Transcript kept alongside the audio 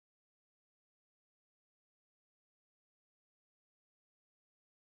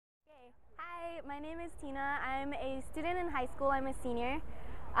Hi, my name is Tina. I'm a student in high school. I'm a senior.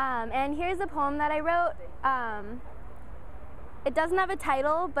 And here's a poem that I wrote. It doesn't have a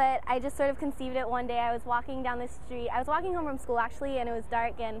title, but I just sort of conceived it one day. I was walking down the street. I was walking home from school, actually, and it was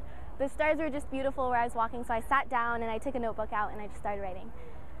dark, and the stars were just beautiful where I was walking, so I sat down and I took a notebook out and I just started writing.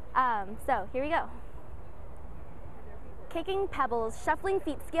 So here we go. Kicking pebbles, shuffling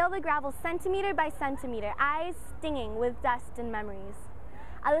feet scale the gravel centimeter by centimeter, eyes stinging with dust and memories.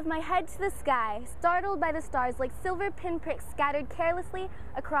 I lift my head to the sky, startled by the stars like silver pinpricks scattered carelessly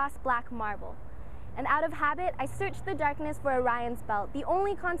across black marble. And out of habit, I search the darkness for Orion's belt, the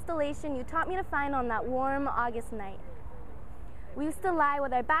only constellation you taught me to find on that warm August night. We used to lie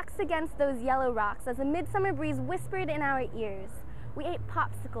with our backs against those yellow rocks as a midsummer breeze whispered in our ears. We ate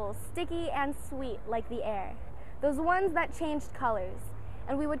popsicles, sticky and sweet like the air, those ones that changed colors.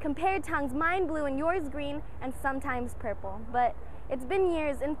 And we would compare tongues, mine blue and yours green and sometimes purple. But it's been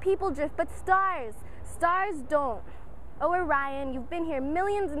years and people drift, but stars don't. Oh, Orion, you've been here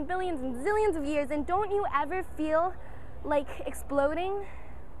millions and billions and zillions of years, and don't you ever feel like exploding?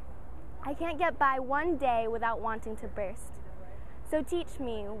 I can't get by one day without wanting to burst. So teach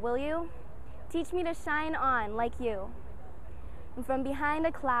me, will you? Teach me to shine on like you. And from behind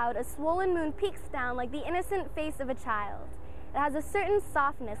a cloud, a swollen moon peeks down like the innocent face of a child. It has a certain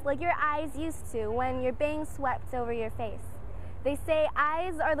softness, like your eyes used to when you're being swept over your face. They say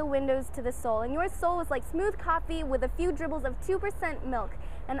eyes are the windows to the soul, and your soul is like smooth coffee with a few dribbles of 2% milk.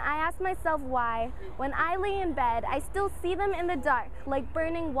 And I ask myself why, when I lay in bed, I still see them in the dark, like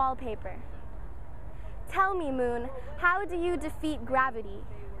burning wallpaper. Tell me, moon, how do you defeat gravity?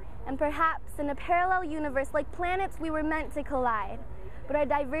 And perhaps in a parallel universe, like planets, we were meant to collide. But our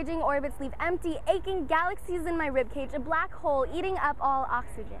diverging orbits leave empty, aching galaxies in my ribcage, a black hole eating up all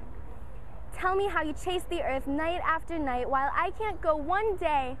oxygen. Tell me how you chase the earth night after night while I can't go one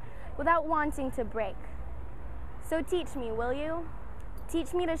day without wanting to break. So teach me, will you?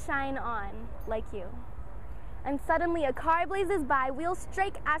 Teach me to shine on like you. And suddenly a car blazes by, wheels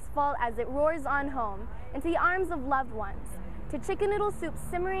strike asphalt as it roars on home, into the arms of loved ones, to chicken noodle soup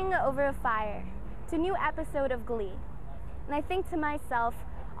simmering over a fire, to a new episode of Glee. And I think to myself,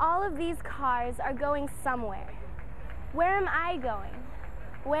 all of these cars are going somewhere. Where am I going?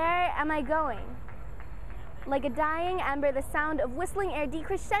 Where am I going? Like a dying ember, the sound of whistling air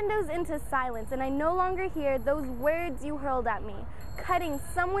decrescendos into silence, and I no longer hear those words you hurled at me, cutting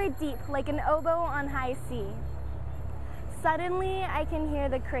somewhere deep like an oboe on high C. Suddenly, I can hear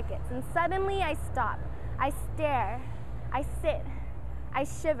the crickets, and suddenly I stop. I stare. I sit. I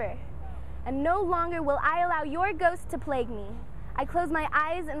shiver. And no longer will I allow your ghost to plague me. I close my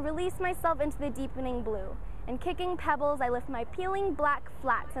eyes and release myself into the deepening blue. And kicking pebbles, I lift my peeling black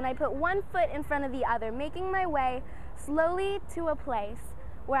flats, and I put one foot in front of the other, making my way slowly to a place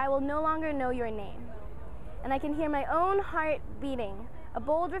where I will no longer know your name. And I can hear my own heart beating, a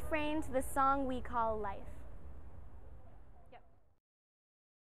bold refrain to the song we call life.